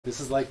This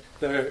is like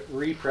the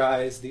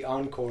reprise, the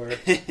encore,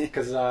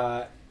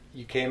 because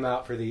you came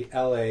out for the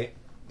LA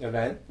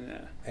event,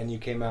 and you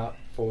came out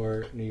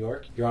for New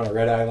York. You're on a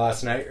red eye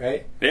last night,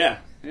 right? Yeah.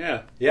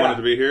 Wanted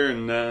to be here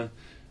and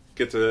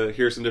get to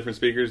hear some different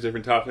speakers,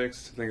 different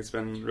topics. I think it's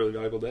been a really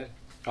valuable day.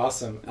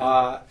 Awesome.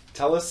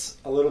 Tell us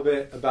a little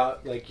bit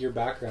about like your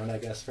background, I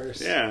guess,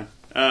 first. Yeah.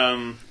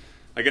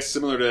 I guess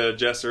similar to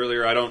Jess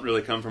earlier, I don't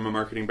really come from a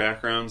marketing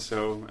background,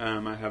 so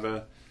I have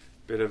a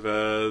bit of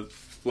a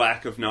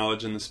lack of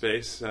knowledge in the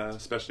space,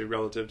 especially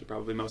relative to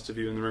probably most of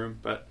you in the room.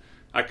 But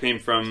I came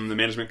from the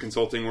management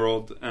consulting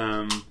world,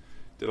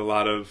 did a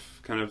lot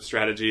of kind of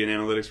strategy and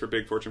analytics for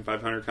big Fortune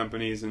 500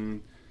 companies,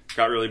 and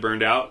got really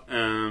burned out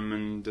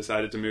and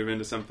decided to move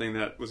into something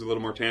that was a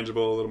little more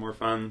tangible, a little more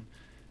fun.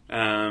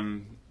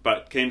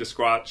 But came to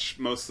Squatch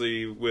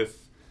mostly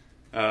with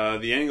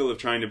the angle of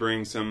trying to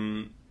bring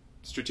some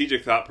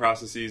strategic thought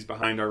processes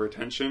behind our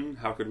retention.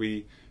 How could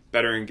we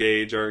better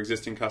engage our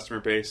existing customer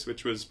base,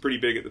 which was pretty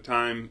big at the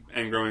time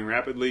and growing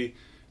rapidly,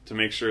 to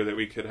make sure that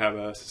we could have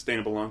a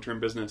sustainable long-term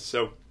business.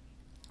 So,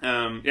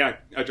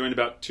 I joined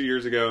about 2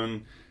 years ago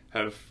and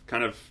have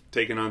kind of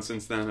taken on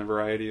since then a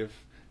variety of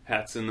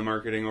hats in the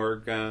marketing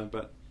org,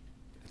 but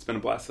it's been a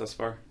blast thus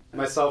far.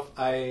 Myself,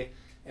 I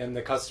am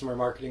the customer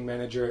marketing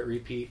manager at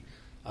Repeat,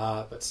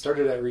 but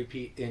started at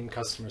Repeat in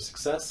customer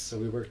success, so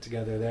we worked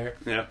together there.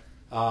 Yeah.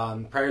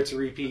 Prior to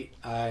Repeat,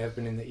 I have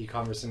been in the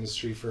e-commerce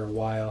industry for a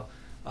while.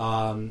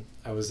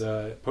 I was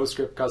a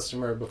Postscript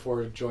customer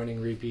before joining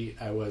Repeat.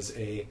 I was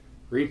a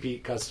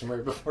Repeat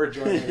customer before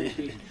joining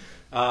Repeat.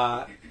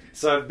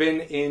 So I've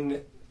been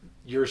in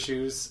your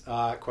shoes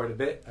quite a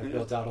bit. I've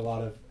built out a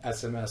lot of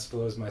SMS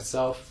flows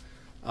myself.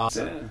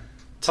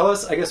 Tell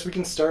us, I guess we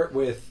can start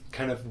with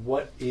kind of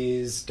what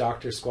is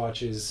Dr.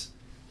 Squatch's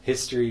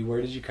history?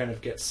 Where did you kind of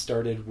get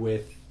started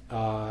with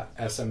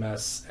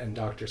SMS and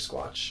Dr.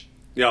 Squatch?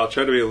 Yeah, I'll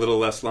try to be a little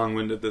less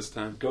long-winded this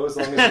time. Go as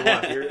long as you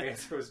want. Your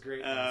answer was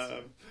great.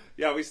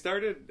 We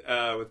started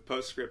with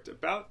Postscript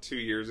about 2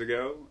 years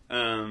ago,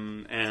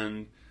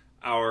 and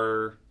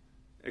our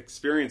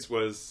experience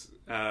was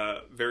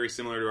very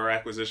similar to our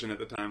acquisition at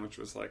the time, which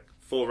was like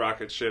full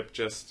rocket ship,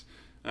 just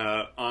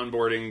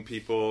onboarding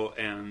people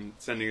and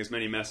sending as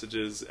many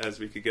messages as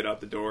we could get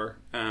out the door.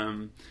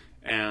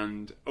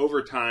 And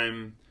over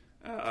time,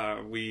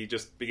 we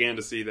just began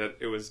to see that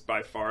it was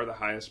by far the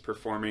highest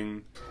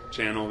performing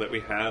channel that we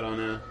had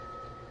on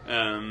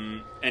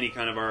any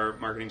kind of our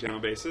marketing channel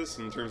basis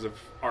in terms of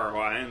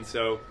ROI. And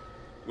so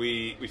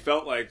we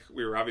felt like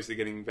we were obviously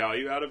getting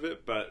value out of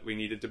it, but we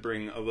needed to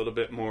bring a little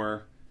bit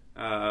more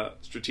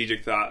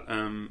strategic thought.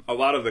 A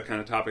lot of the kind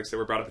of topics that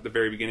were brought up at the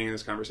very beginning of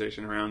this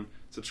conversation around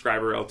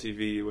subscriber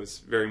LTV was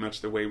very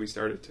much the way we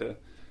started to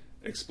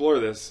explore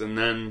this. And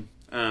then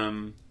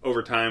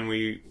over time,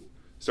 we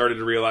started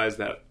to realize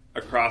that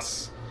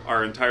across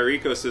our entire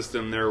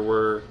ecosystem, there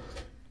were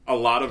a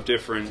lot of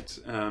different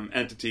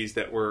entities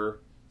that were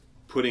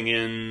putting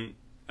in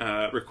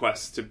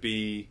requests to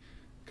be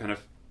kind of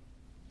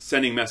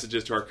sending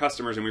messages to our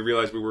customers, and we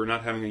realized we were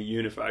not having a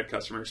unified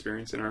customer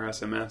experience in our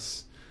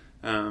SMS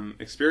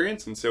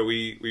experience. And so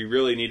we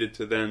really needed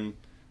to then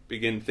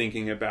begin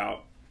thinking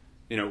about,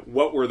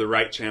 what were the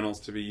right channels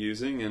to be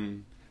using,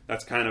 and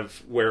that's kind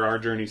of where our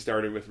journey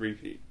started with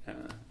Repeat.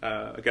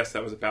 I guess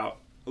that was about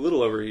a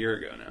little over a year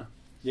ago now.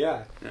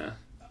 Yeah.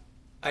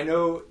 I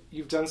know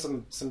you've done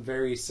some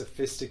very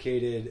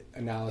sophisticated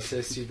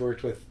analysis. You've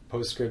worked with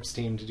Postscript's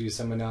team to do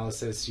some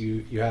analysis.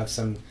 You have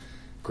some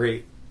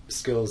great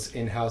skills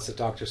in-house at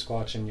Dr.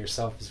 Squatch and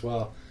yourself as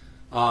well.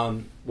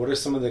 What are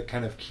some of the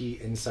kind of key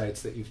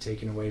insights that you've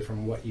taken away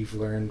from what you've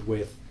learned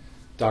with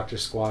Dr.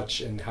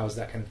 Squatch, and how has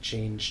that kind of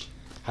changed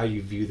how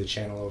you view the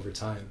channel over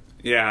time?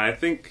 Yeah,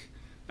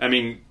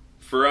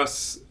 for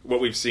us, what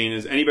we've seen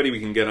is anybody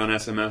we can get on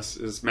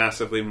SMS is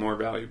massively more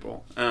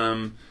valuable.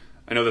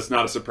 I know that's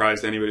not a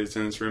surprise to anybody that's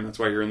in this room. That's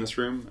why you're in this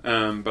room.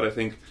 But I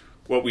think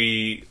what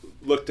we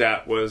looked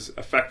at was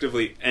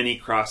effectively any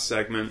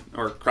cross-segment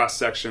or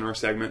cross-section or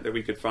segment that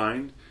we could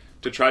find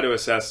to try to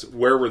assess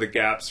where were the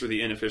gaps or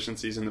the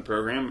inefficiencies in the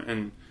program,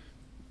 and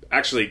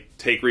actually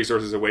take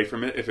resources away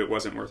from it if it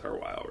wasn't worth our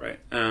while, right?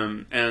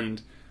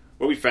 And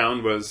what we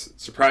found was,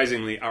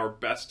 surprisingly, our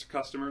best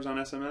customers on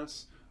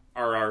SMS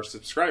are our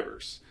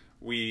subscribers.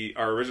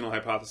 Our original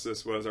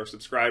hypothesis was our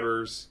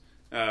subscribers,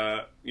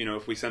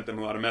 if we sent them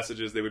a lot of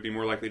messages, they would be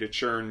more likely to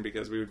churn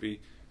because we would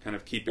be kind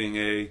of keeping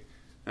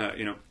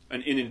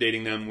and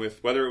inundating them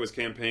with, whether it was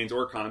campaigns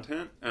or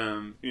content,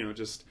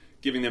 just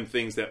giving them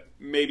things that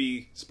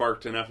maybe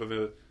sparked enough of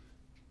a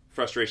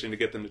frustration to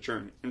get them to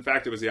churn. In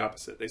fact, it was the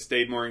opposite. They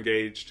stayed more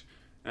engaged.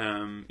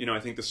 I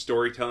think the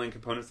storytelling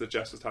components that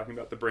Jess was talking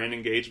about, the brand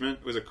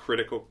engagement, was a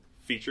critical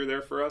feature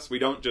there for us. We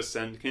don't just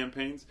send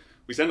campaigns.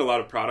 We send a lot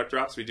of product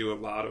drops. We do a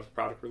lot of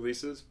product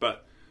releases,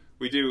 but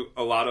we do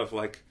a lot of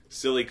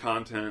silly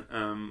content.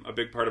 A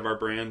big part of our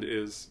brand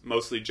is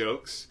mostly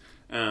jokes,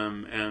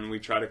 and we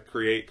try to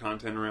create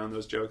content around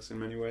those jokes in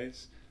many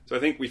ways. So I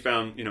think we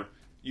found,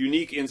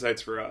 unique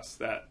insights for us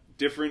that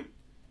different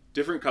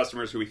different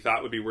customers who we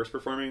thought would be worse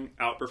performing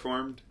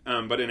outperformed.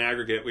 But in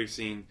aggregate, we've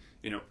seen,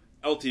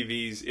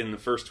 LTVs in the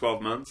first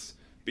 12 months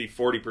be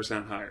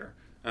 40% higher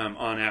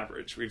on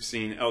average. We've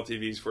seen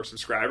LTVs for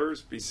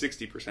subscribers be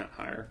 60%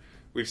 higher.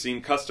 We've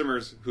seen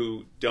customers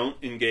who don't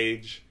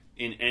engage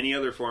in any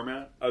other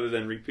format other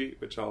than repeat,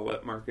 which I'll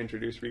let Mark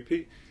introduce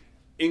repeat,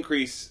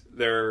 increase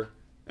their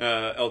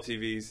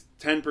LTVs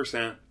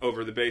 10%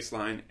 over the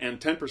baseline and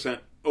 10%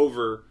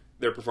 over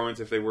their performance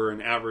if they were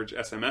an average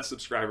SMS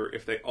subscriber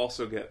if they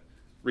also get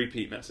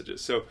repeat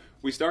messages. So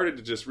we started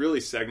to just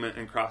really segment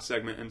and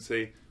cross-segment and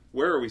say,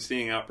 where are we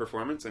seeing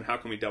outperformance and how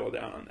can we double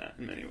down on that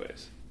in many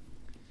ways?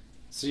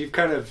 So you've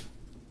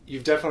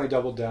definitely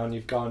doubled down.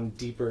 You've gone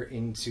deeper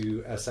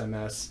into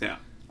SMS. Yeah.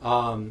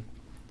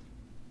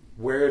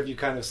 Where have you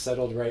kind of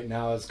settled right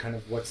now as kind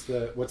of what's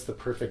the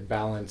perfect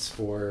balance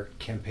for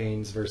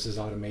campaigns versus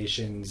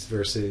automations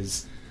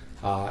versus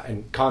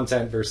and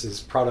content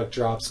versus product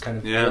drops? Kind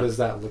of what does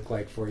that look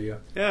like for you?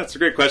 Yeah, it's a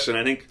great question.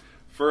 I think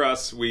for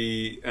us,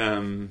 we're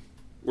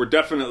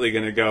definitely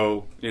going to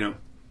go,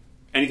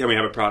 anytime we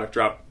have a product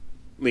drop,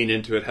 lean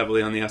into it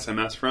heavily on the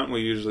SMS front.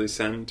 We usually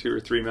send 2 or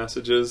 3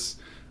 messages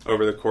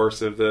over the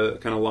course of the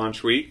kind of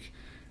launch week.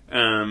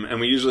 And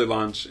we usually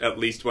launch at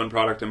least 1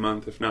 product a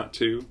month, if not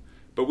 2.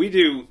 But we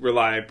do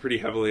rely pretty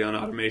heavily on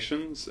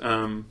automations.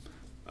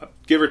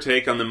 Give or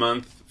take on the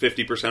month,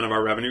 50% of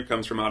our revenue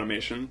comes from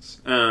automations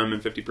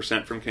and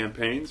 50% from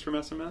campaigns from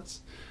SMS.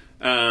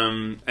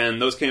 And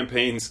those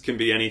campaigns can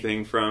be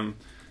anything from,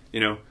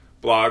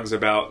 blogs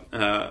about,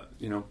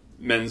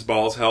 men's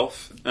balls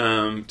health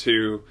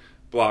to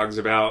blogs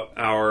about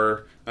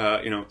our,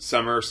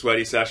 summer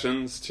sweaty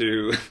sessions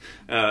to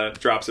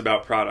drops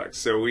about products.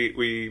 So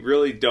we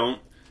really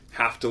don't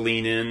have to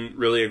lean in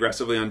really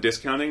aggressively on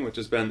discounting, which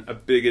has been a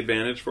big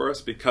advantage for us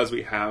because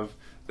we have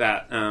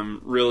that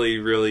really,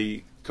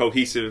 really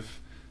cohesive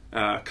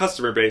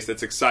customer base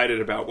that's excited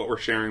about what we're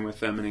sharing with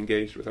them and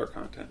engaged with our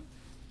content.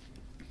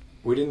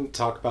 We didn't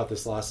talk about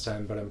this last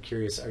time, but I'm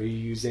curious, are you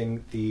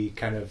using the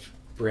kind of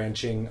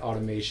branching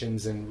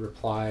automations and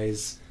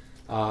replies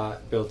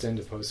built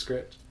into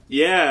Postscript?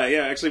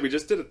 Yeah. Actually, we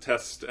just did a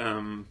test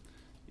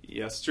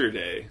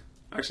yesterday,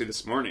 actually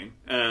this morning,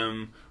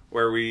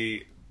 where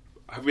we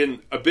have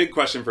been, a big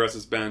question for us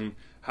has been,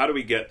 how do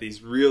we get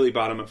these really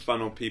bottom of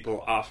funnel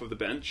people off of the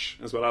bench,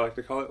 is what I like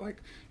to call it.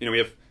 Like, we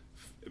have,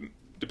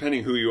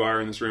 depending who you are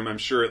in this room, I'm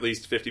sure at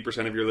least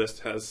 50% of your list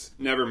has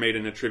never made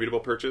an attributable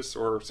purchase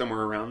or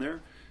somewhere around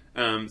there.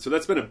 So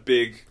that's been a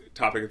big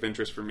topic of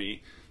interest for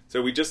me.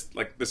 So we just,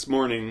 like this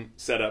morning,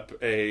 set up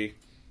a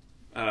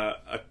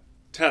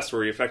test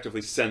where we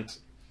effectively sent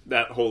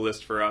that whole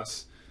list for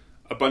us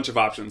a bunch of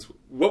options.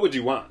 What would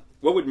you want?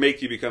 What would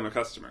make you become a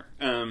customer?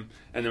 And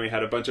then we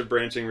had a bunch of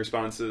branching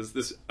responses.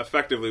 This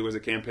effectively was a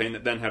campaign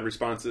that then had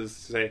responses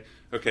to say,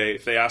 okay,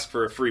 if they ask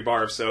for a free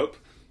bar of soap,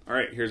 all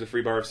right, here's a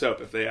free bar of soap.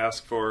 If they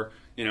ask for,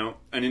 an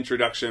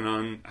introduction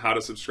on how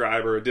to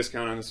subscribe or a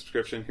discount on a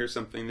subscription, here's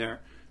something there.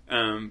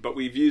 But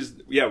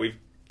we've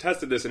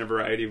tested this in a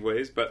variety of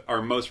ways, but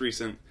our most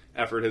recent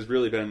effort has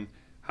really been,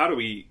 how do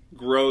we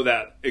grow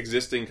that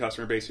existing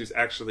customer base who's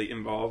actually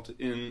involved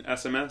in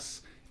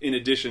SMS, in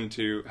addition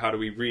to how do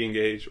we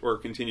re-engage or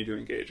continue to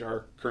engage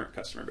our current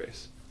customer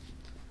base.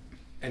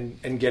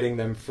 And getting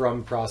them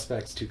from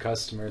prospects to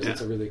customers,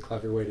 it's a really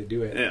clever way to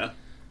do it. Yeah.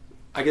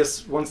 I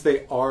guess once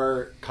they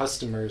are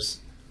customers,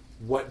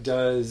 what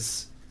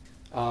does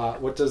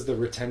the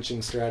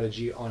retention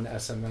strategy on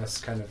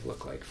SMS kind of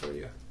look like for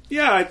you?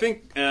 Yeah, I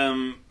think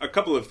a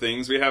couple of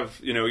things. We have,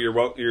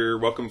 your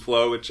welcome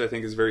flow, which I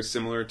think is very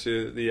similar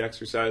to the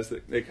exercise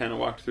that they kind of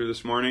walked through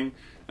this morning,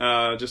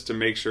 just to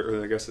make sure,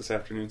 or I guess this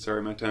afternoon,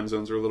 sorry, my time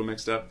zones are a little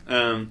mixed up.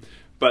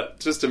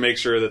 But just to make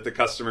sure that the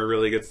customer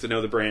really gets to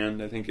know the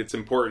brand. I think it's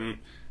important,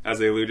 as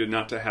they alluded,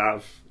 not to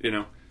have,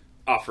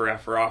 offer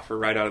after offer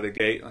right out of the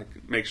gate.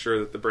 Like, make sure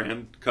that the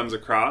brand comes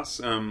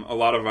across. A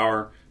lot of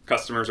our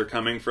customers are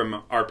coming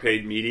from our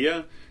paid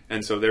media,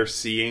 and so they're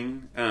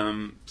seeing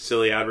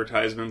silly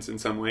advertisements in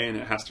some way, and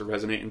it has to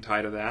resonate and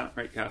tie to that,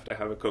 right? You have to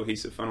have a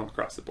cohesive funnel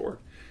across the board.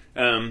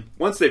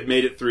 Once they've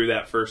made it through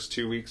that first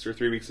 2 weeks or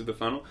 3 weeks of the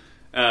funnel,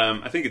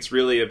 I think it's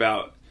really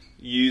about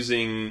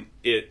using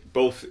it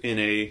both in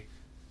a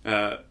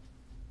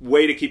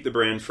way to keep the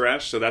brand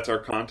fresh, so that's our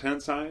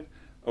content side,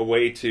 a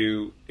way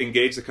to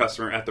engage the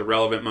customer at the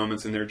relevant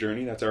moments in their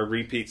journey, that's our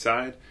repeat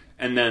side,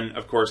 and then,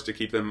 of course, to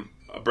keep them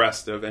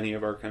abreast of any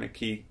of our kind of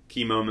key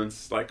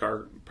moments, like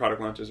our product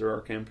launches or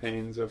our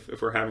campaigns,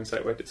 if we're having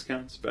site-wide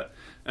discounts. But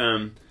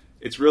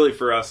it's really,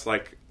 for us,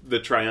 like the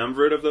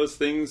triumvirate of those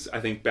things, I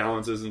think,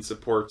 balances and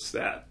supports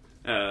that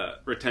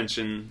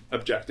retention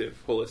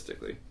objective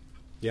holistically.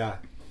 Yeah.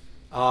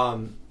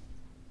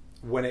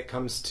 When it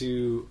comes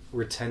to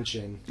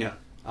retention,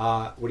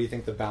 what do you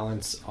think the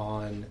balance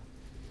on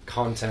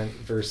content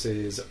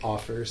versus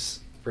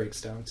offers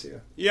breaks down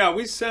to? Yeah,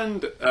 we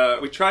send.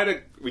 We try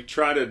to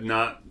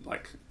not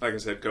like I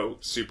said, go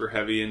super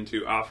heavy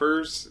into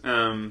offers.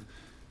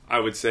 I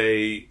would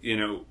say,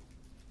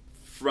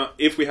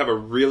 if we have a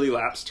really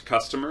lapsed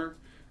customer,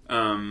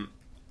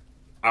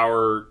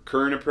 our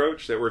current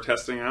approach that we're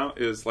testing out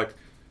is like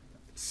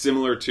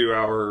similar to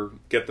our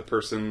get the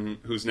person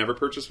who's never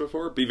purchased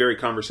before, be very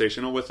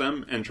conversational with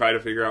them and try to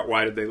figure out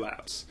why did they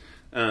lapse.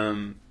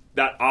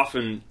 That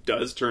often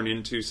does turn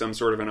into some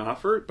sort of an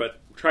offer, but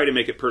try to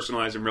make it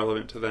personalized and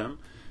relevant to them.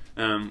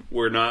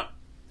 We're not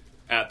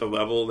at the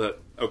level that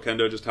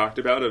Okendo just talked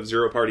about of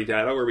zero-party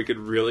data where we could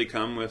really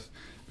come with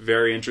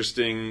very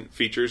interesting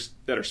features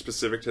that are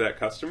specific to that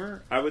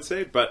customer, I would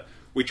say. But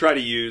we try to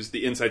use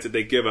the insights that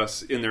they give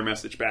us in their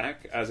message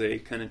back as a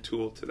kind of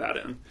tool to that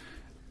end.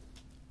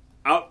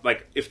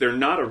 Like if they're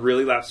not a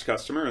really lapsed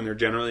customer and they're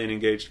generally an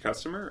engaged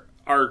customer,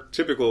 our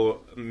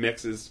typical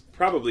mix is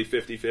probably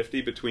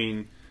 50-50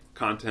 between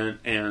content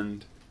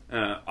and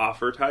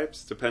offer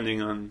types,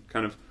 depending on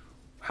kind of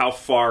how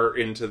far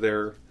into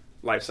their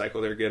life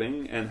cycle they're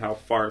getting and how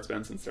far it's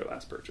been since their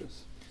last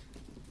purchase.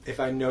 If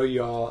I know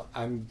you all,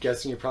 I'm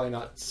guessing you're probably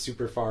not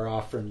super far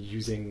off from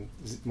using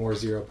more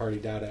zero-party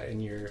data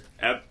in your...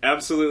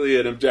 Absolutely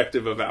an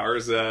objective of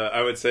ours.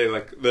 I would say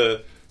like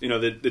the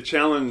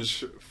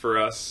challenge for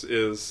us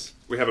is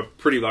we have a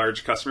pretty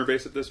large customer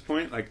base at this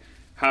point. Like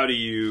how do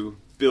you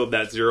build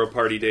that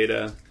zero-party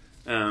data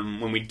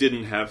when we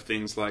didn't have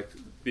things like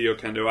the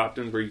Okendo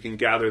opt-ins where you can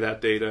gather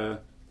that data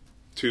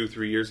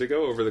 2-3 years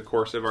ago over the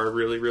course of our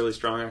really, really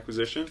strong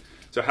acquisition.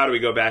 So how do we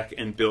go back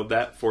and build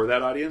that for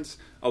that audience?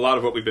 A lot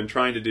of what we've been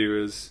trying to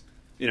do is,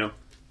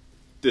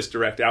 this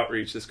direct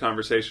outreach, this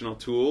conversational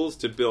tools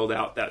to build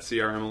out that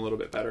CRM a little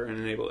bit better and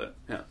enable it.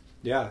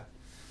 Yeah.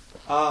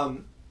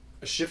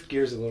 Shift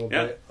gears a little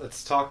bit.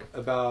 Let's talk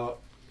about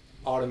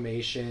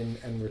automation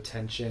and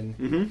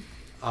retention.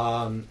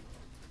 Mm-hmm.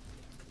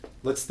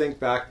 Let's think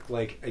back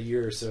like a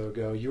year or so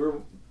ago. You were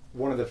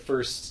one of the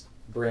first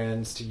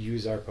brands to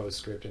use our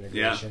Postscript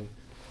integration.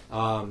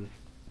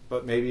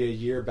 But maybe a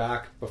year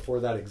back before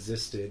that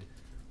existed,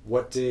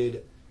 what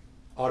did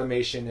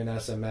automation and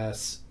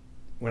SMS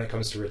when it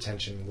comes to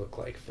retention look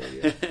like for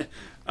you?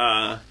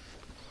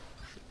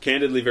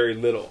 Candidly, very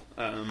little.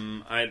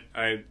 I'm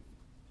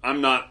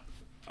not.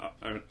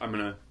 I'm going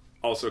to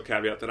also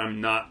caveat that I'm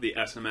not the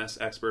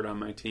SMS expert on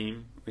my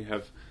team. We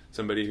have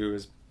somebody who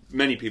is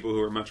many people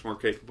who are much more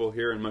capable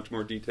here and much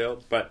more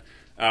detailed. But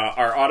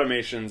our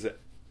automations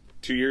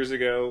 2 years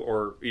ago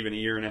or even a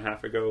year and a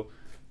half ago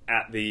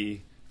at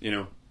the,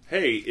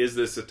 hey, is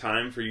this a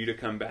time for you to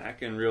come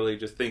back and really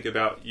just think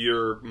about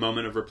your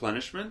moment of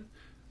replenishment?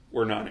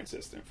 Were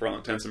non-existent for all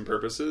intents and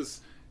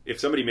purposes. If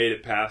somebody made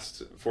it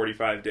past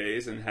 45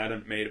 days and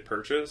hadn't made a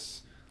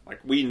purchase, like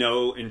we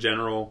know in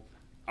general,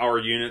 our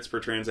units per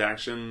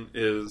transaction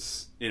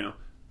is,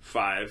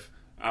 5.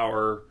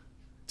 Our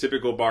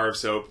typical bar of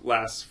soap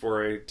lasts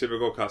for a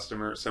typical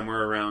customer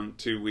somewhere around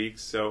 2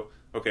 weeks. So,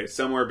 okay,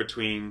 somewhere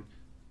between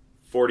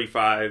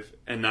 45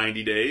 and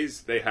 90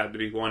 days, they had to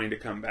be wanting to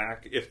come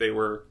back if they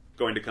were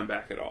going to come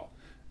back at all.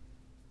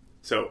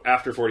 So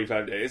after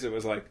 45 days, it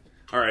was like,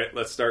 all right,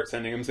 let's start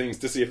sending them things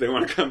to see if they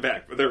want to come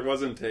back. But there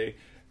wasn't a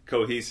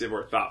cohesive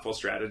or thoughtful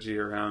strategy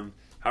around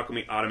how can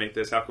we automate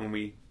this? How can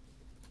we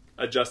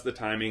adjust the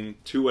timing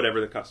to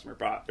whatever the customer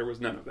bought? There was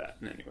none of that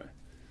in any way.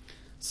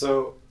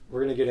 So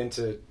we're going to get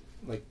into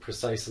like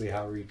precisely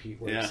how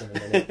repeat works in a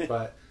minute.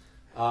 But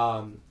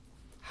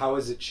how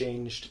has it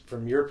changed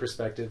from your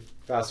perspective?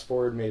 Fast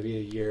forward maybe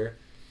a year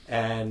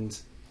and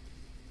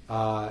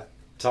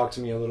talk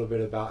to me a little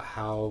bit about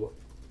how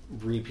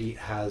repeat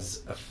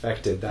has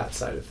affected that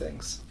side of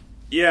things.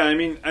 Yeah,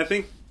 I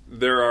think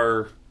there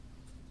are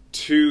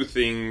two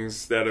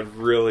things that have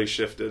really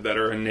shifted that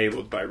are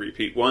enabled by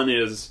repeat. One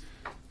is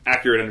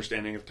accurate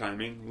understanding of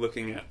timing,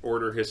 looking at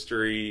order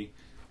history.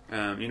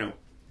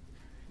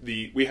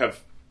 We have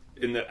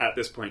at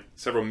this point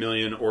several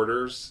million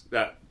orders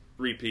that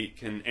repeat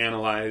can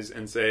analyze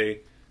and say,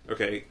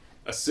 okay,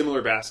 a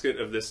similar basket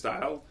of this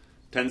style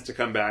tends to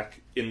come back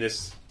in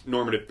this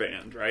normative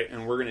band, right?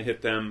 And we're going to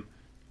hit them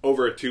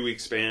over a 2-week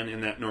span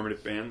in that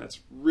normative band. That's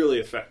really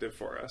effective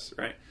for us,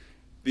 right?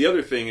 The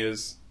other thing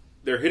is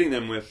they're hitting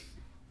them with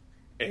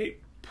a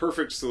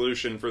perfect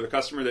solution for the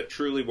customer that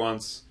truly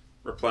wants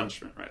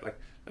replenishment, right? Like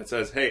that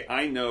says, hey,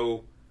 I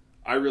know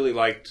I really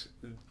liked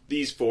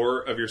these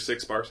 4 of your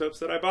 6 bar soaps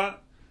that I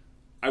bought.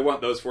 I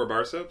want those 4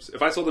 bar soaps.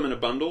 If I sold them in a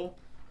bundle,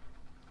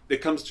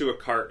 it comes to a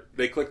cart.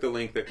 They click the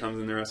link that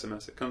comes in their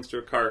SMS. It comes to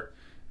a cart,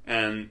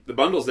 and the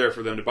bundle's there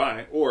for them to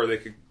buy, or they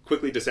could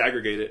quickly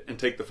disaggregate it and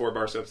take the 4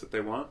 bar soaps that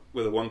they want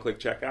with a one-click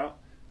checkout.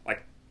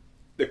 Like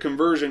the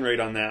conversion rate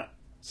on that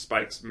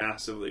spikes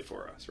massively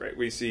for us, right?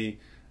 We see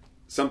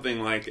something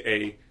like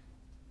a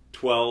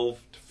 12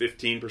 to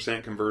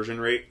 15%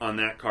 conversion rate on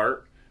that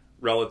cart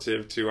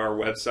relative to our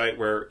website,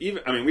 where we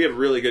have a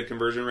really good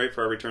conversion rate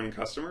for our returning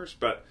customers,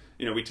 but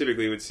we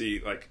typically would see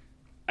like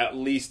at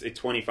least a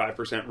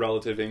 25%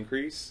 relative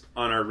increase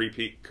on our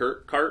repeat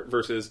cart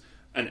versus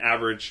an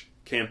average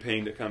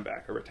campaign to come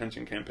back, a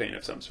retention campaign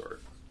of some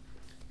sort.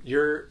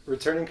 Your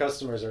returning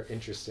customers are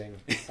interesting.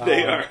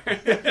 They are.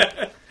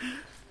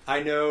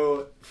 I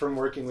know from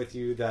working with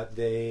you that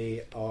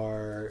they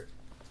are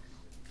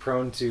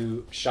prone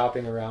to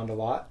shopping around a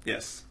lot.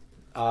 Yes.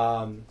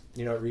 At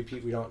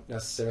repeat, we don't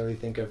necessarily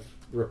think of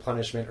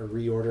replenishment or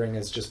reordering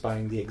as just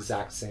buying the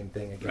exact same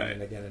thing again Right.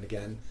 and again and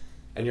again.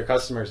 And your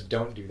customers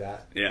don't do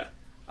that. Yeah.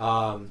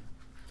 I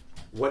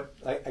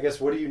guess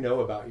what do you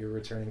know about your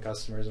returning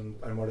customers, and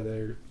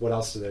what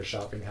else do their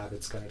shopping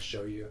habits kind of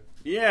show you?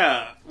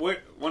 Yeah.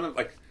 One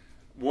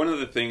of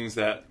the things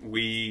that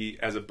we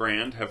as a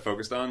brand have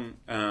focused on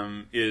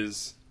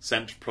is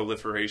scent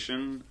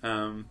proliferation.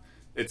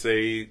 It's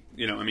any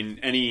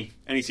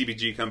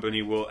CPG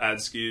company will add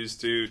SKUs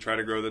to try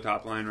to grow the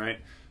top line, right?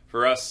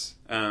 For us,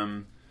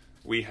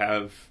 we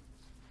have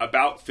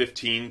about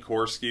 15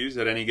 core SKUs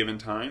at any given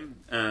time.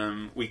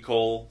 We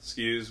cull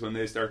SKUs when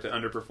they start to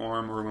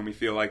underperform, or when we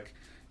feel like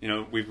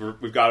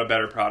we've got a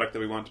better product that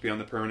we want to be on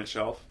the permanent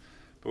shelf.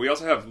 But we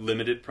also have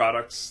limited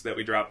products that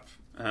we drop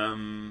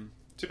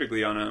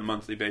typically on a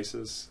monthly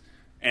basis.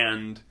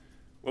 And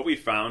what we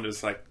found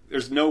is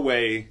there's no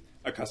way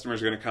a customer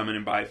is going to come in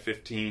and buy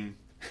 15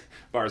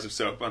 bars of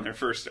soap on their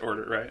first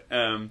order,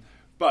 right?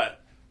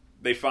 But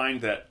they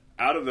find that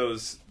out of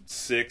those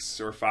 6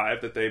 or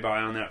 5 that they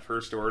buy on that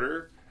first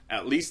order,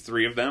 at least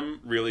 3 of them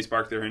really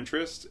spark their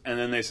interest. And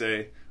then they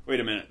say, wait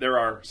a minute, there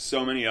are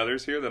so many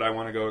others here that I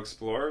want to go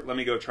explore. Let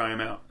me go try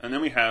them out. And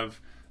then we have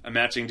a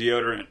matching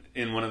deodorant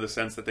in one of the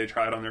scents that they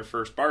tried on their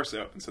first bar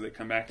soap. And so they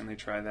come back and they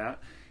try that.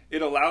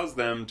 It allows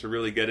them to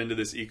really get into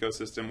this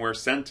ecosystem where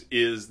scent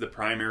is the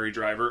primary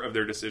driver of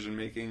their decision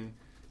making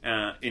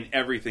in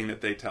everything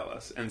that they tell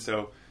us. And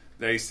so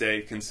they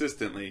say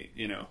consistently,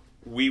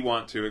 we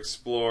want to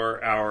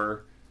explore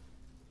our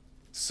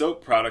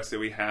soap products that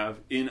we have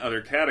in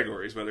other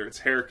categories, whether it's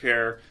hair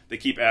care. They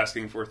keep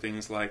asking for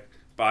things like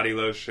body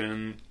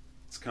lotion.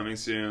 It's coming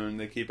soon.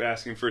 They keep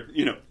asking for,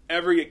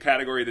 every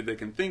category that they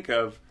can think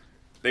of.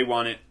 They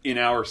want it in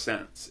our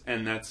scents.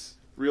 And that's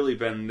really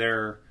been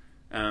their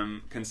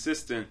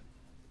consistent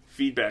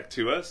feedback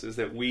to us, is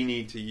that we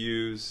need to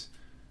use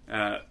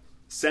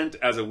scent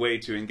as a way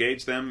to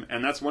engage them.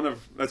 And that's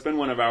been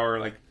one of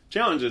our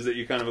challenges that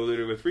you kind of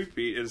alluded with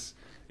repeat is,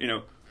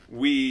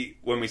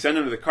 when we send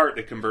them to the cart,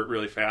 they convert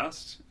really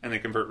fast and they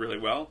convert really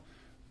well.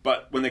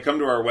 But when they come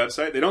to our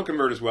website, they don't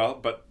convert as well,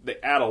 but they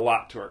add a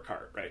lot to our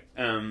cart, right?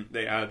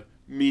 They add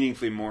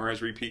meaningfully more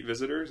as repeat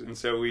visitors. And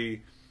so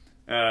we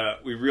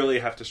really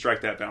have to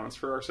strike that balance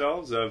for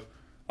ourselves of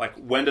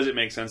when does it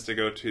make sense to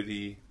go to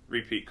the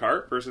repeat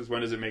cart versus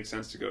when does it make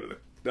sense to go to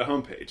the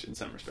homepage in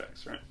some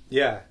respects, right?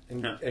 Yeah,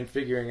 and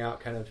figuring out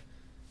kind of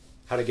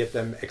how to get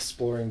them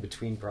exploring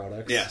between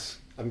products. Yes.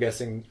 I'm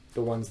guessing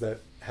the ones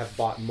that have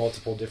bought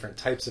multiple different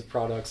types of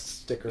products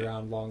stick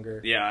around longer.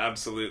 Yeah,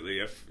 absolutely.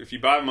 If you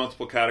buy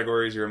multiple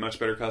categories, you're a much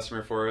better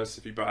customer for us.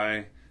 If you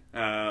buy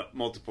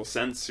multiple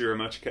scents, you're a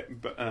much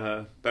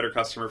better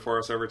customer for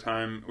us over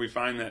time. We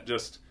find that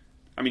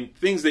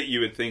things that you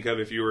would think of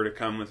if you were to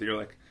come with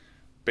your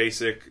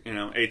basic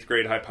 8th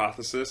grade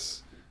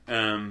hypothesis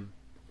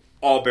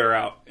all bear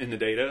out in the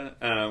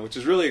data, which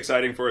is really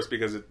exciting for us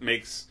because it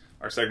makes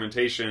our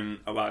segmentation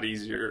a lot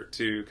easier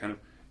to kind of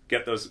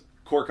get those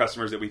core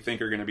customers that we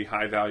think are going to be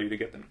high value to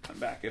get them to come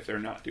back if they're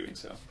not doing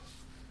so.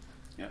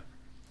 Yeah.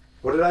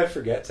 What did I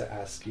forget to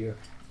ask you?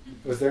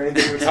 Was there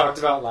anything we talked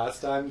about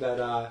last time that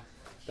I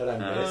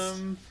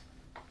missed,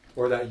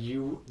 or that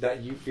you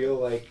feel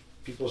like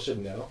people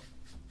should know?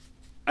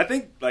 I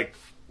think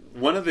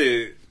one of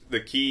the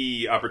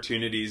key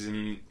opportunities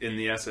in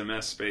the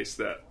SMS space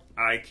that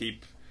I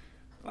keep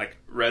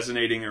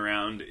resonating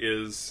around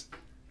is,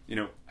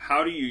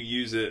 how do you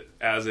use it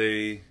as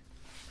a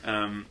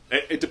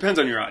it depends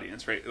on your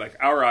audience, right?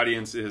 Our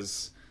audience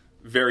is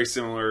very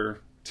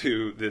similar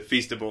to the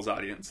Feastables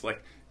audience,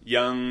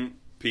 young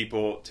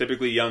people,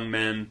 typically young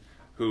men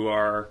who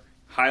are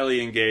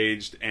highly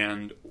engaged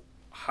and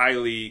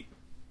highly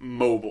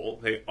mobile.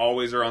 They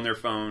always are on their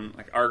phone.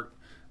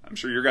 I'm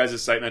sure your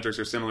guys' site metrics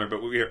are similar,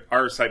 but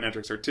our site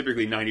metrics are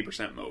typically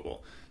 90%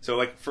 mobile.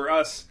 So for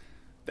us,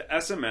 the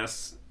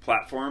SMS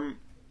platform,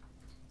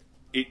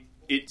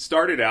 it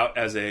started out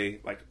as a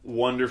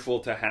wonderful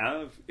to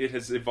have. It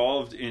has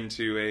evolved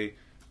into a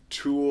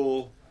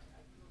tool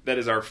that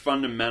is our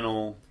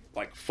fundamental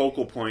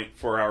focal point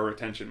for our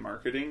retention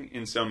marketing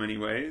in so many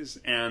ways.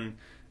 And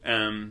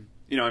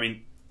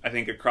I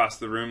think across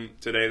the room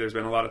today there's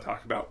been a lot of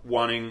talk about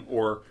wanting,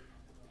 or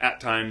at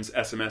times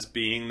SMS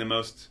being, the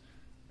most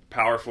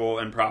powerful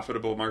and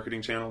profitable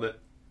marketing channel that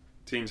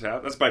teams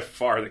have. That's by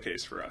far the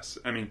case for us.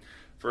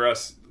 For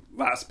us,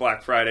 last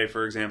Black Friday,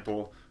 for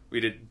example, we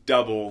did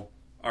double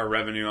our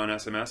revenue on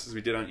SMS as we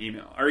did on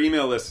email. Our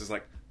email list is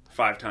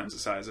 5 times the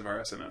size of our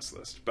SMS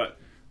list, but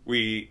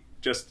we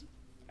just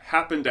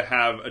happen to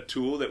have a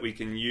tool that we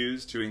can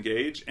use to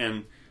engage,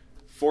 and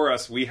for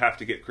us, we have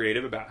to get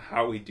creative about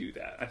how we do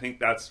that. I think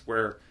that's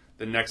where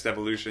the next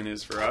evolution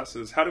is for us,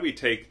 is how do we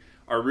take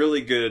our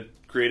really good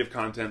creative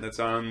content that's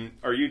on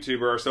our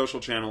YouTube or our social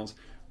channels,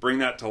 bring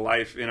that to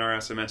life in our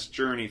SMS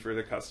journey for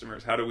the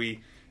customers? How do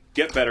we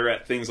get better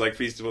at things like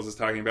Feastables is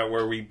talking about,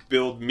 where we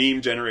build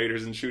meme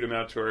generators and shoot them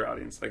out to our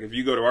audience? If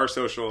you go to our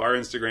social, our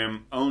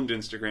Instagram, owned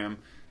Instagram,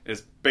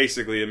 is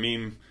basically a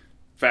meme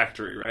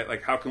factory, right?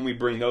 Like, how can we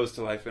bring those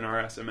to life in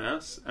our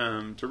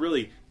SMS to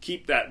really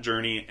keep that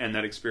journey and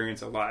that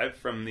experience alive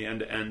from the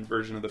end-to-end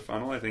version of the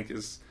funnel, I think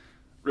is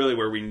really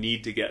where we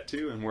need to get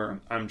to and where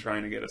I'm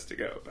trying to get us to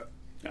go. But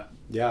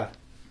yeah.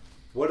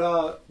 What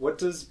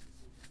does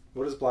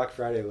Black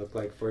Friday look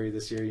like for you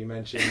this year? You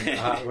mentioned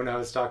when I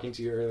was talking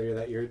to you earlier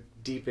that you're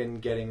deep in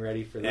getting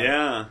ready for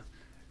that.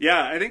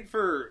 Yeah. I think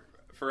for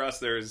us,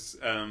 there's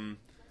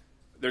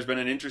been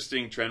an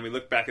interesting trend. We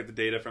look back at the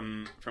data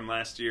from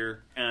last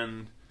year,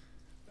 and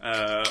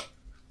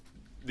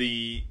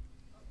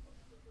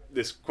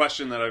this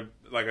question that I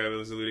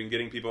was alluding,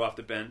 getting people off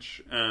the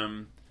bench.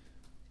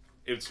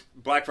 It's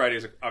Black Friday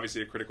is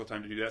obviously a critical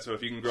time to do that. So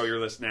if you can grow your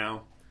list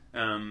now,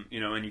 and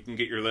you can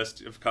get your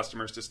list of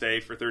customers to stay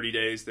for 30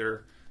 days,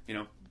 they're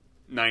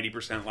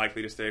 90%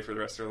 likely to stay for the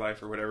rest of their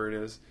life or whatever it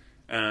is.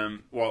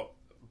 Well,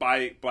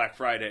 by Black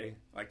Friday,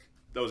 like,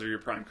 those are your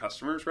prime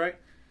customers, right?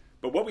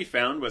 But what we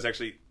found was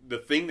actually the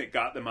thing that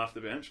got them off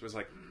the bench was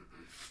like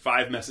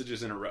 5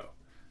 messages in a row.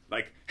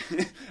 Like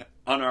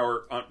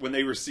when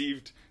they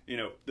received,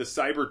 the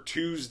Cyber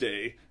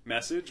Tuesday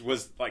message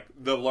was like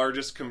the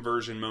largest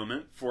conversion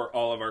moment for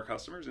all of our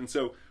customers. And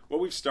so what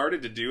we've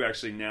started to do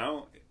actually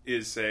now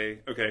is say,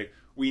 okay,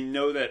 we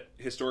know that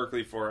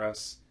historically for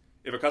us,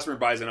 if a customer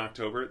buys in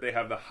October, they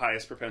have the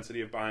highest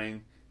propensity of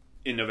buying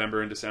in November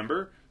and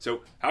December.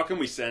 So how can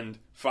we send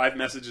 5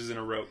 messages in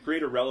a row,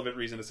 create a relevant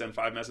reason to send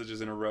 5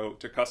 messages in a row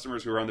to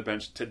customers who are on the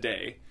bench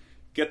today,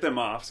 get them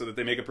off so that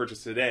they make a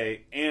purchase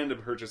today and a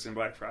purchase in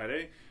Black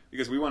Friday,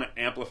 because we want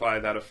to amplify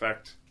that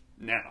effect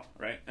now,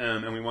 right?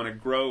 And we want to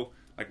grow,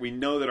 like, we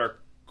know that our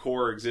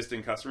core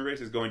existing customer base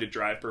is going to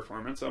drive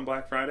performance on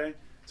Black Friday.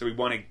 So we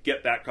want to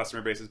get that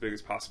customer base as big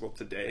as possible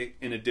today,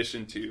 in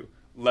addition to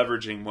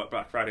leveraging what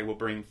Black Friday will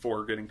bring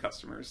for getting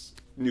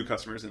new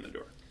customers in the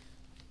door.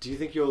 Do you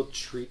think you'll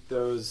treat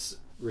those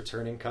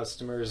returning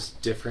customers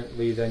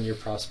differently than your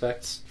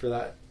prospects for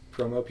that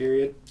promo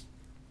period?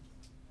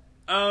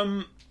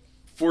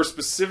 For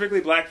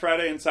specifically Black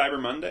Friday and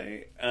Cyber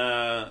Monday,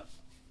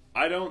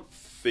 I don't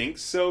think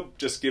so,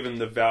 just given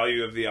the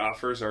value of the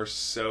offers are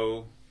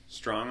so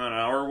strong on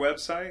our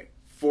website.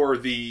 For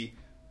the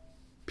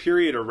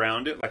period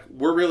around it, like,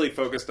 we're really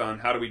focused on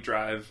how do we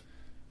drive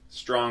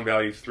strong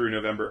value through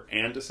November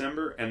and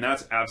December, and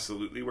that's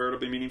absolutely where it'll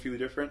be meaningfully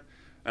different.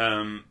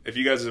 If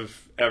you guys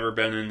have ever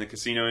been in the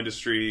casino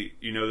industry,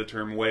 you know the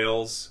term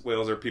whales.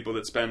 Whales are people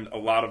that spend a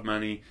lot of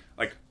money.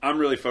 Like, I'm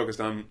really focused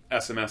on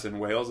SMS and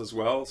whales as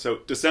well.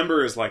 So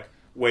December is like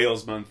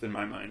whales month in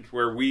my mind,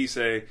 where we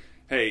say,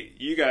 hey,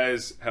 you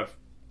guys have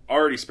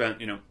already spent,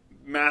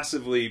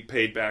 massively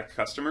paid back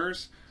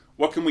customers.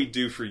 What can we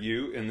do for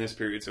you in this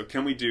period? So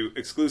can we do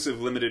exclusive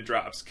limited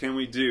drops? Can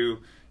we do,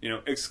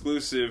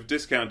 exclusive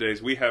discount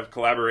days? We have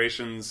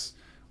collaborations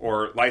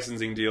or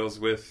licensing deals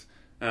with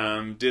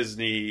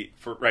Disney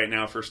for right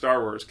now for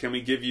Star Wars. Can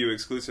we give you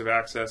exclusive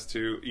access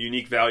to a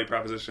unique value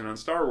proposition on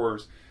Star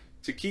Wars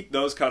to keep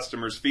those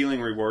customers feeling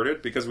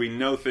rewarded? Because we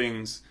know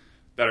things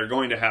that are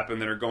going to happen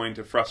that are going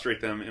to frustrate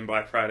them in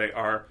Black Friday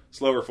are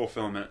slower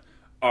fulfillment,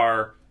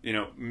 are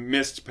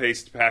missed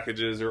paced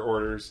packages or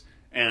orders,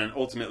 and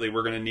ultimately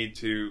we're going to need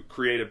to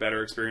create a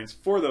better experience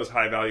for those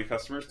high value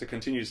customers to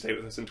continue to stay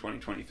with us in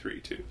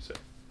 2023 too. So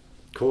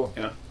cool.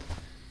 Yeah,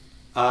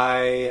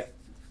 I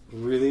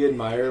really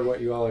admire what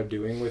you all are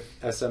doing with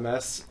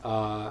SMS.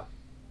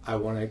 I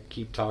want to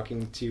keep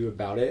talking to you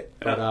about it,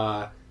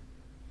 but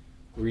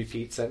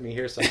Repeat sent me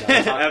here, so I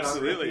gotta talk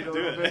absolutely about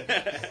do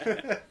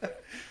it.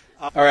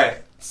 All right,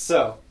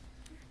 so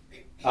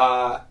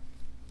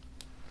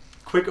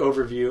quick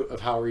overview of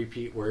how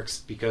Repeat works,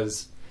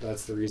 because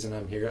that's the reason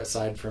I'm here,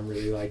 aside from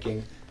really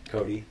liking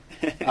Cody.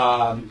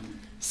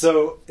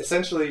 So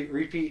essentially,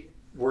 Repeat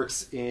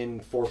works in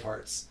 4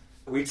 parts.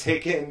 We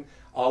take in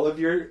all of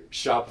your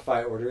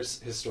Shopify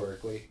orders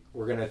historically.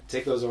 We're going to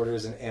take those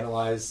orders and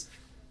analyze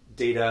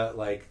data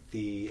like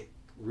the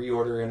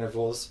reorder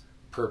intervals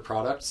per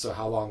product, so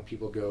how long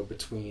people go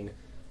between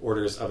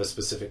orders of a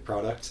specific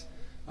product,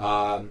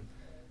 a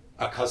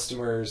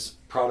customer's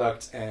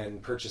product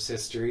and purchase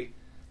history,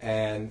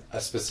 and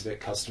a specific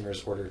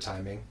customer's order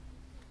timing.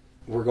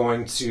 We're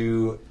going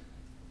to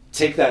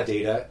take that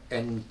data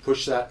and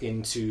push that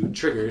into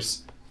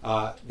triggers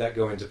that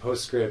go into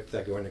Postscript,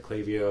 that go into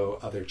Klaviyo,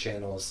 other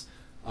channels,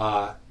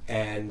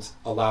 and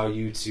allow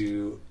you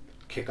to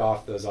kick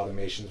off those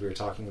automations we were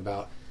talking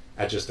about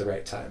at just the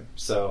right time.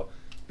 So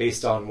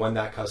based on when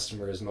that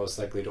customer is most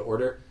likely to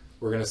order,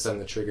 we're going to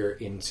send the trigger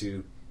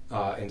into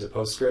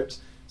Postscript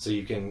so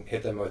you can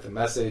hit them with a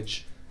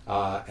message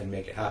and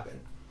make it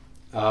happen.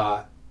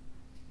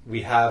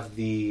 We have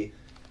the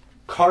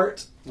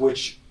cart,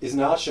 which is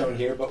not shown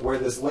here, but where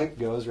this link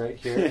goes right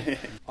here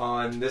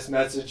on this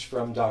message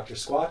from Dr.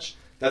 Squatch,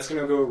 that's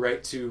going to go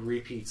right to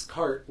Repeat's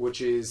cart,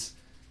 which is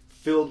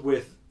filled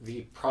with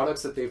the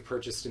products that they've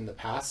purchased in the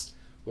past.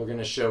 We're going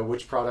to show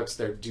which products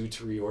they're due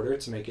to reorder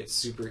to make it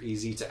super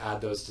easy to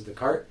add those to the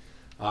cart.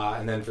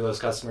 And then for those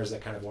customers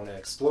that kind of want to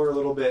explore a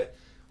little bit,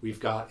 we've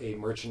got a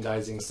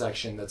merchandising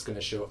section that's going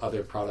to show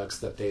other products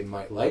that they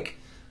might like.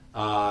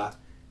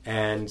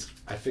 And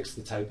I fixed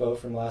the typo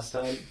from last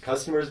time.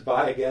 Customers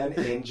buy again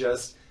in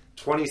just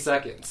 20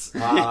 seconds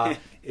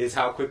is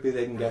how quickly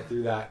they can get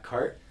through that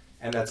cart.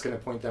 And that's going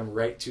to point them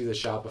right to the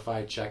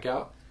Shopify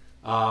checkout.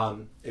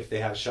 If they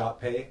have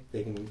Shop Pay,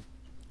 they can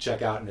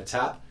check out in a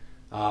tap.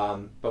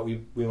 But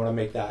we want to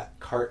make that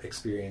cart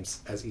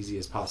experience as easy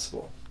as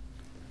possible.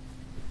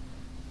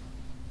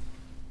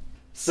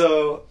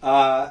 So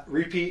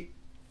Repeat,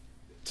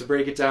 to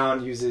break it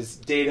down, uses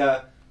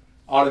data,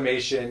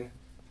 automation,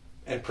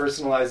 and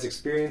personalized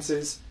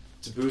experiences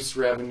to boost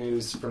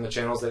revenues from the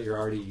channels that you're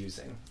already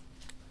using.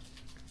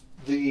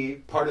 The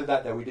part of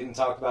that we didn't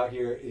talk about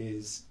here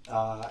is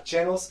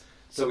channels.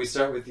 So we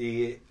start with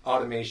the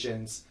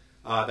automations.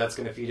 That's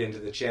going to feed into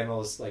the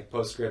channels like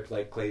Postscript,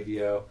 like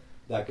Klaviyo.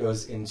 That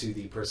goes into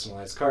the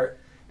personalized cart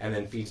and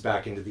then feeds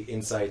back into the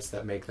insights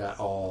that make that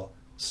all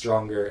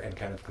stronger and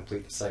kind of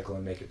complete the cycle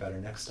and make it better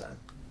next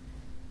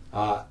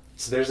time.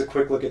 So there's a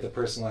quick look at the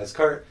personalized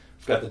cart.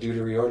 We've got the due to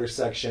reorder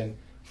section.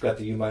 We've got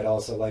the you might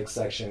also like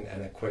section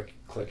and a quick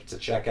click to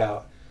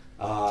checkout.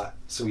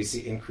 So we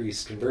see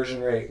increased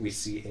conversion rate. We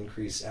see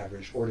increased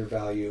average order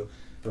value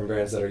from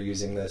brands that are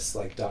using this,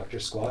 like Dr.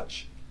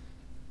 Squatch.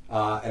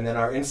 And then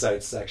our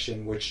insights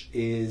section, which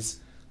is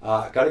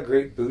got a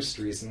great boost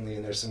recently,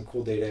 and there's some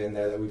cool data in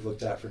there that we've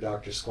looked at for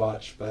Dr.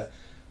 Squatch. But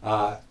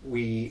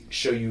we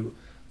show you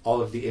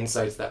all of the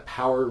insights that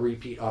power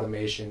Repeat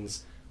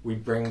automations. We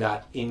bring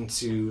that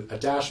into a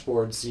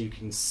dashboard so you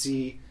can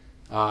see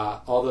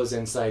all those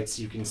insights.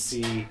 You can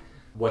see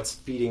what's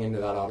feeding into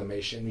that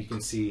automation. You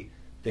can see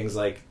things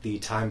like the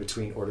time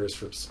between orders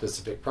for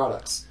specific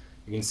products.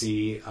 You can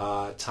see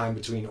time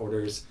between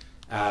orders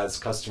as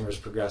customers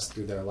progress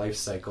through their life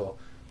cycle.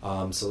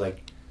 So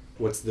like,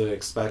 what's the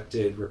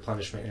expected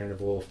replenishment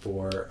interval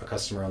for a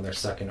customer on their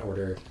second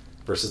order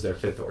versus their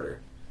fifth order?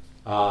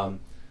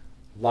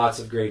 Lots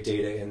of great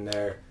data in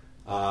there.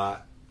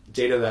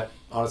 Data that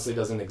honestly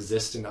doesn't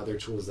exist in other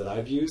tools that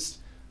I've used,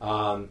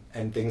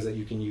 and things that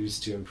you can use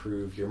to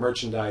improve your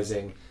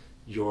merchandising,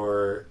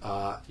 your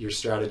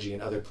strategy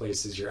in other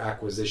places, your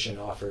acquisition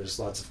offers,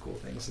 lots of cool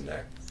things in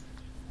there.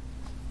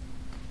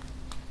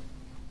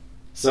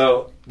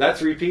 So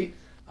that's Repeat.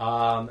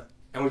 And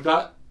we've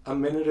got a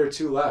minute or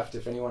two left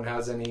if anyone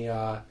has any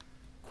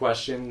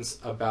questions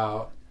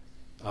about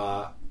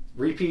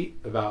Repeat,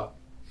 about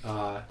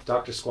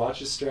Dr.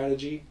 Squatch's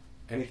strategy,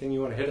 anything you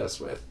want to hit us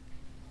with.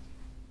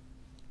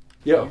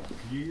 Yo.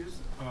 Can you use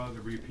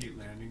the Repeat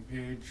landing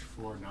page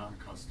for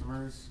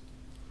non-customers?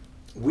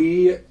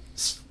 We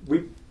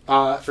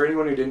for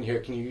anyone who didn't hear,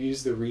 can you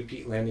use the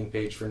Repeat landing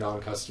page for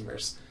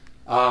non-customers?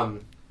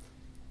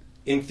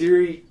 In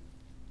theory,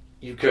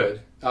 you could.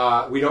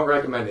 We don't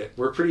recommend it.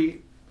 We're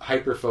pretty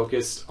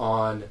hyper-focused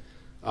on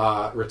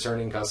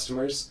returning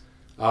customers.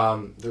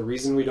 The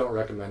reason we don't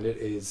recommend it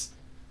is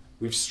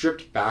we've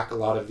stripped back a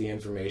lot of the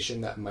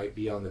information that might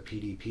be on the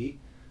PDP.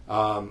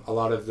 A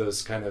lot of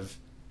those kind of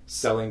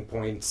selling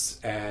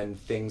points and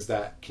things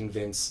that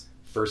convince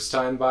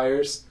first-time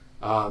buyers,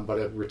 but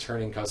a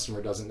returning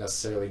customer doesn't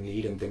necessarily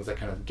need, and things that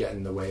kind of get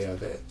in the way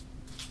of it.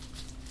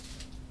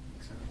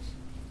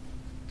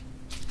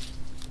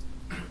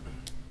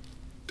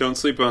 Don't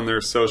sleep on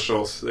their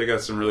socials. They got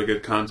some really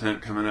good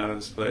content coming out of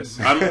this place.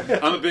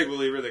 I'm a big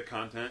believer that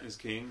content is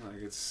king.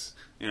 Like, it's,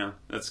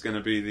 that's going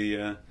to be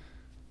the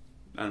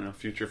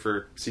future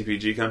for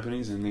CPG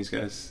companies, and these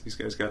guys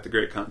got the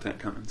great content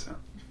coming. So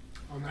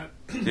on that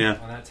yeah.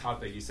 On that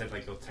topic, you said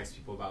like you'll text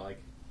people about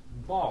like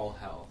ball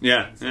health.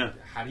 Yeah, so yeah.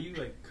 How do you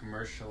like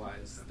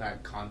commercialize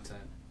that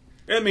content?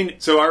 I mean,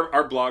 so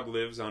our blog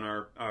lives on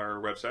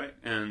our website,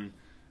 and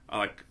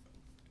like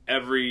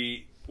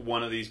every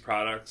one of these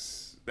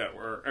products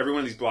every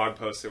one of these blog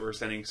posts that we're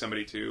sending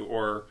somebody to,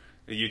 or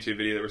a YouTube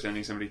video that we're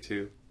sending somebody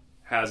to,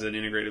 has an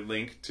integrated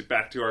link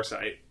back to our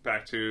site,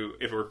 back to,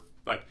 if we're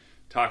like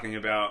talking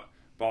about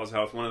Balls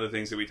Health, one of the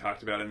things that we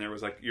talked about in there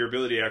was like your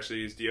ability to actually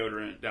use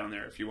deodorant down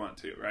there if you want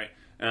to, right?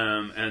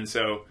 And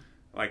so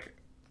like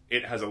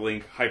it has a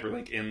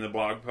hyperlink in the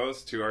blog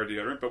post to our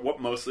deodorant, but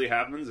what mostly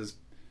happens is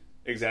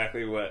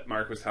exactly what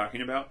Mark was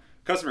talking about.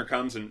 Customer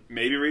comes and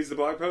maybe reads the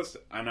blog post.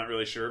 I'm not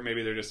really sure.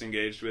 Maybe they're just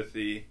engaged with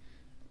the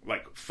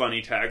like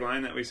funny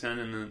tagline that we send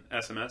in the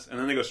SMS, and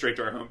then they go straight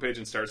to our homepage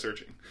and start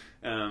searching.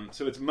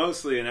 So it's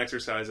mostly an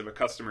exercise of a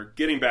customer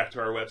getting back to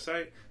our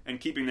website and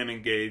keeping them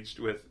engaged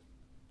with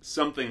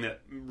something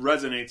that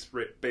resonates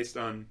based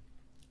on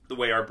the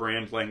way our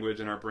brand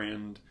language and our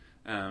brand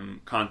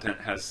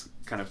content has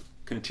kind of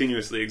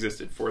continuously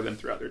existed for them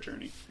throughout their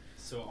journey.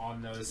 So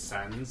on those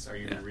sends, are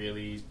you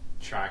really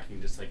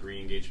tracking just like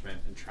re-engagement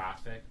and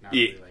traffic? Not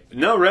Yeah, really like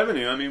no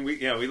revenue. I mean,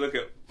 we look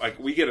at like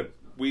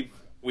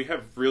we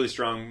have really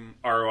strong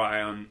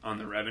ROI on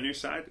the revenue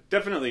side.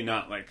 Definitely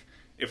not like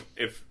if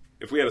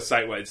we had a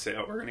site-wide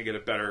sale, we're going to get a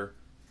better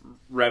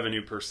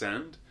revenue per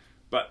send.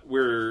 But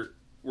we're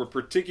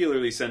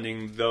particularly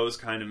sending those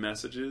kind of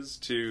messages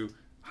to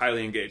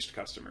highly engaged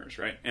customers,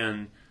 right?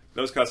 And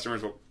those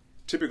customers will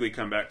typically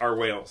come back. Our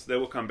whales, they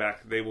will come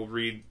back. They will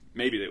read.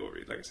 Maybe they will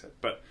read, like I said,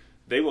 but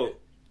they will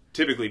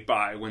typically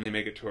buy when they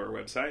make it to our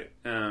website.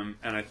 And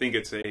I think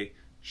it's a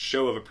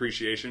show of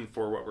appreciation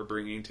for what we're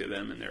bringing to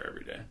them in their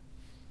everyday.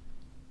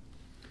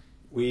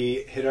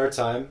 We hit our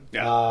time.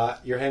 Yeah.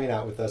 You're hanging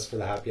out with us for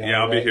the happy hour.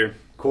 Yeah, I'll right? be here.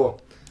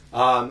 Cool.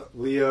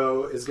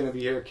 Leo is going to be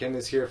here. Kim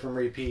is here from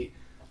Repeat.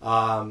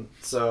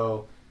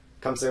 So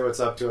come say what's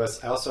up to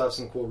us. I also have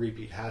some cool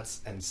Repeat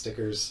hats and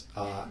stickers.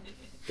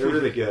 They're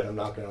really good. I'm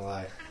not going to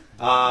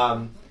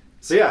lie.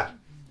 So yeah,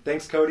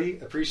 thanks Cody.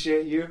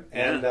 Appreciate you.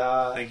 And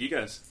thank you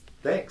guys.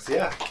 thanks.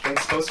 Yeah.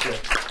 Thanks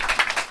Postscript.